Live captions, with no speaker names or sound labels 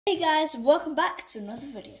Hey guys, welcome back to another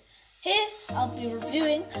video. Here I'll be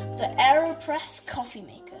reviewing the AeroPress Coffee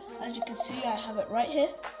Maker. As you can see, I have it right here.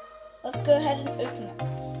 Let's go ahead and open it.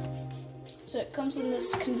 So it comes in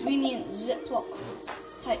this convenient Ziploc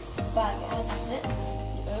type bag. It has a zip,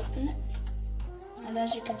 you open it, and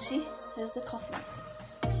as you can see, here's the coffee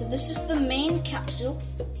maker. So this is the main capsule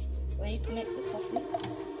where you can make the coffee.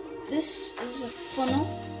 This is a funnel.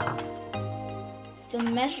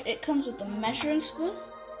 It comes with the measuring spoon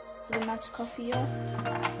for the amount of coffee you have,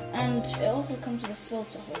 and it also comes with a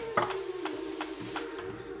filter holder.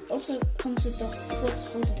 Also comes with the filter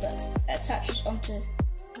holder that attaches onto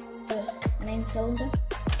the main cylinder.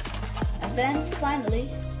 And then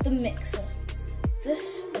finally, the mixer.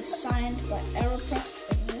 This is signed by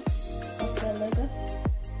AeroPress over here. That's their logo.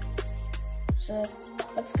 So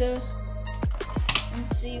let's go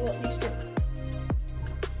and see what these do.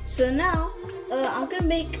 So now, I'm going to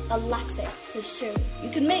make a latte to show you. You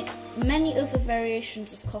can make many other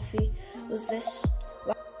variations of coffee with this.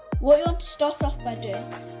 What you want to start off by doing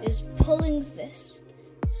is pulling this.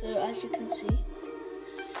 So as you can see,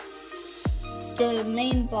 the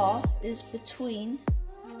main bar is between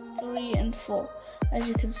 3 and 4. As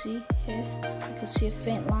you can see here, you can see a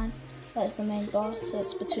faint line. That is the main bar, so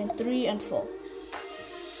it's between 3 and 4.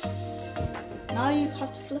 Now you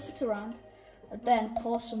have to flip it around and then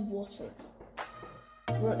pour some water in.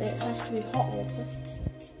 It has to be hot water,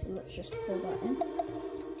 so let's just pour that in.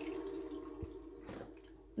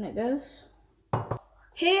 And it goes.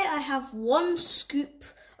 Here I have 1 scoop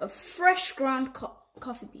of fresh ground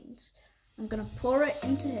coffee beans. I'm going to pour it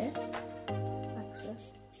into here, like so.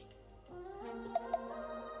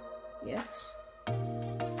 Yes.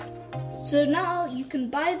 So now you can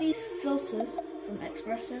buy these filters from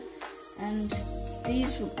Espresso, and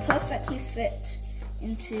these will perfectly fit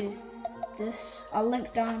into this. I'll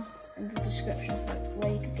link down in the description for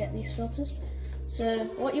where you can get these filters. So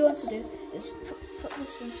what you want to do is put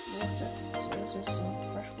this into water. So this is some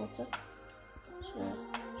fresh water. So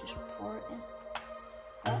just pour it in.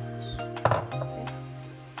 Okay.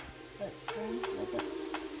 Let it drain a little bit.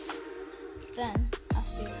 Then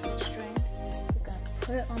after it's drained, we're going to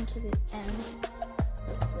put it onto the end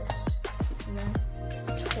of this and then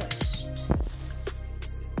twist.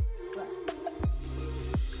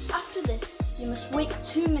 After this, you must wait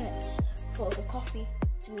 2 minutes for the coffee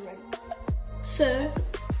to be ready. So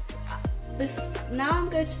now I'm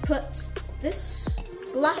going to put this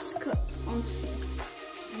glass cup onto here,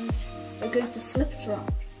 and we're going to flip it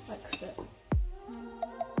around like so.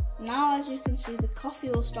 Now, as you can see, the coffee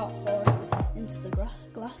will start pouring into the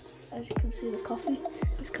glass. As you can see, the coffee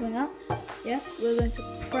is coming out. Yeah, we're going to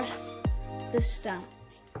press this down.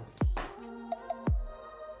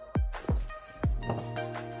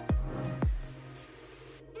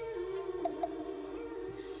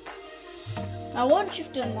 Now once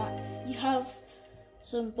you've done that, you have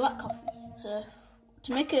some black coffee. So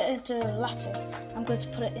to make it into a latte, I'm going to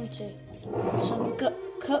put it into some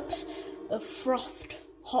cups of frothed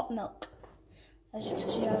hot milk. As you can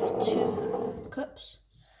see, I have 2 cups,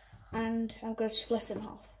 and I'm going to split it in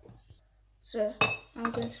half. So I'm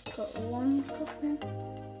going to put 1 cup in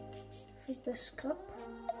for this cup,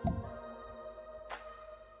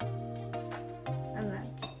 and then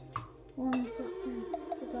 1 cup in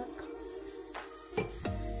for that cup.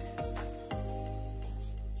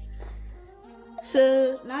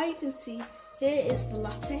 So now you can see, here is the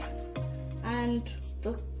latte, and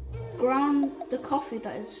the coffee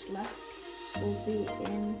that is left will be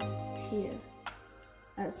in here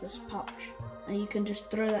as this pouch, and you can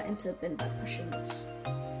just throw that into a bin by pushing this.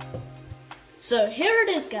 So here it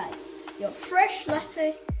is, guys, your fresh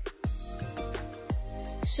latte.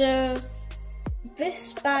 So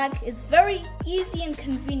this bag is very easy and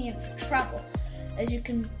convenient for travel, as you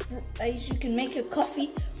can make your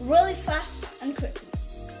coffee really fast and quickly.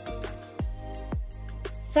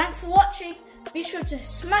 Thanks for watching. Be sure to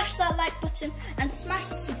smash that like button and smash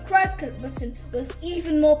the subscribe button with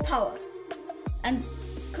even more power. And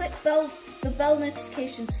click the bell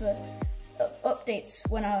notifications for updates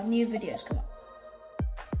when our new videos come up.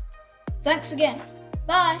 Thanks again.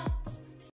 Bye.